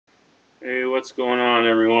Hey, what's going on,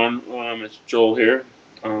 everyone? It's Joel here.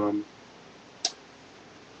 Um,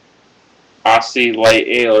 Aussie Light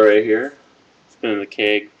Ale right here. It's been in the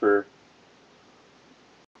keg for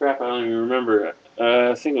crap. I don't even remember.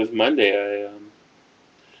 I think it was Monday. I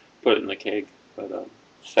put it in the keg, but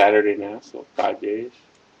Saturday now, so 5 days.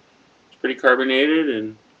 It's pretty carbonated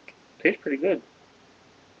and tastes pretty good.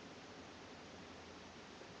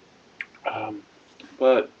 Um,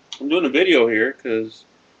 but I'm doing a video here because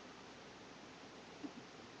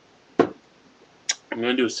I'm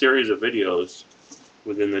going to do a series of videos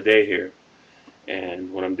within the day here. And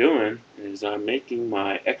what I'm doing is I'm making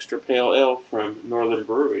my extra pale ale from Northern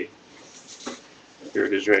Brewery. Here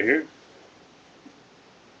it is right here.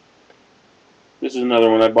 This is another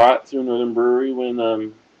one I bought through Northern Brewery when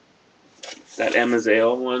that Emma's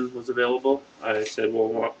Ale one was available. I said, well,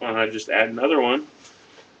 why don't I just add another one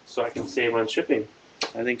so I can save on shipping.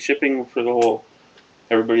 I think shipping for the whole,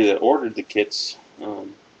 everybody that ordered the kits, was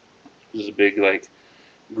a big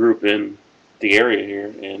group in the area here,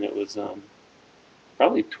 and it was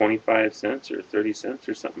probably 25 cents or 30 cents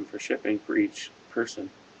or something for shipping for each person,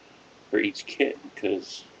 for each kit,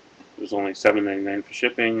 because it was only $7.99 for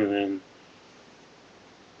shipping, and then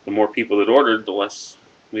the more people that ordered, the less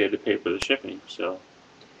we had to pay for the shipping. So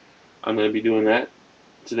I'm going to be doing that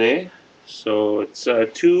today. So it's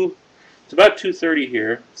about 2:30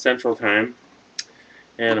 here Central Time,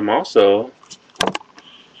 and I'm also,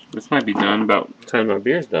 this might be done about the time my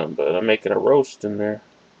beer's done, but I'm making a roast in there.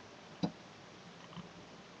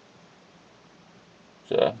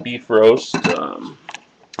 It's a beef roast. It's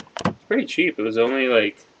pretty cheap. It was only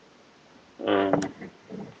just trying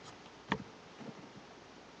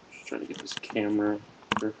to get this camera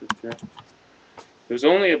perfect here. It was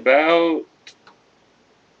only about,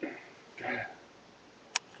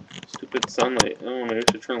 stupid sunlight. Oh, maybe I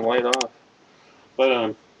should turn the light off.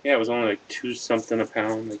 But yeah, it was only like 2 something a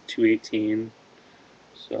pound, like 2.18.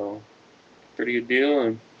 So pretty good deal.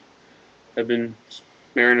 And I've been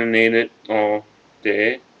marinating it all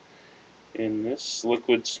day in this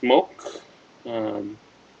liquid smoke.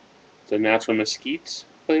 It's a natural mesquite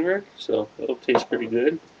flavor, so it'll taste pretty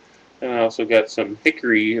good. And I also got some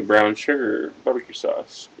hickory brown sugar barbecue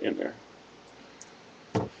sauce in there.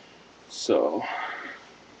 So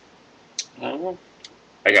I don't know.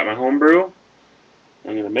 I got my homebrew.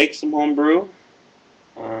 I'm gonna make some homebrew.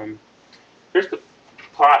 Here's the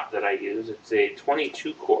pot that I use. It's a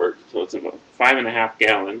 22 quart, so it's about 5.5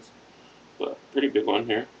 gallons. So a pretty big one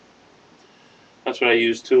here. That's what I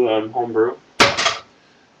use to homebrew.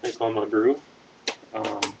 Make all my brew.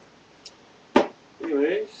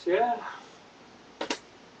 Anyways, yeah. I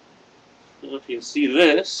don't know if you can see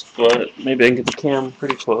this, but maybe I can get the camera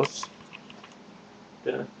pretty close.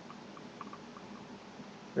 Yeah.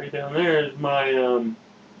 Right down there is my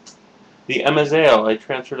the Emma's Ale. I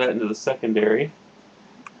transferred that into the secondary.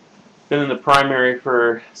 Been in the primary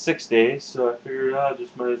for 6 days, so I figured I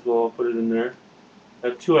just might as well put it in there. I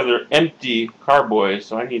have 2 other empty carboys,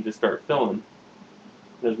 so I need to start filling.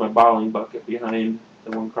 There's my bottling bucket behind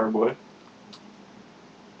the one carboy.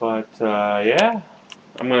 But yeah,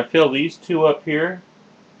 I'm going to fill these 2 up here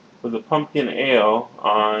with a pumpkin ale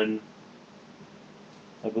on,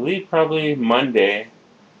 I believe, probably Monday,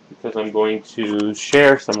 because I'm going to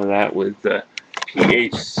share some of that with the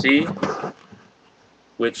PHC,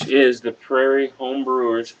 which is the Prairie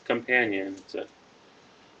Homebrewers Companion. It's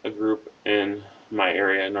a group in my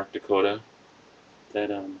area, North Dakota,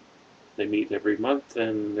 that they meet every month,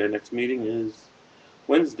 and their next meeting is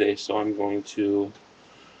Wednesday. So I'm going to,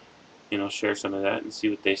 share some of that and see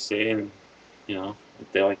what they say, and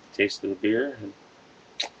if they like the taste of the beer and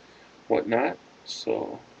whatnot.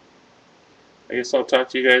 So I guess I'll talk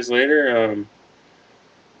to you guys later.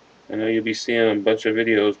 I know you'll be seeing a bunch of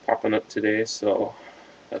videos popping up today, so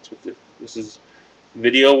that's what this is.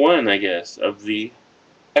 Video 1, I guess, of the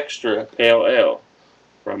Extra Pale Ale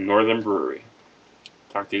from Northern Brewery.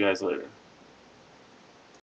 Talk to you guys later.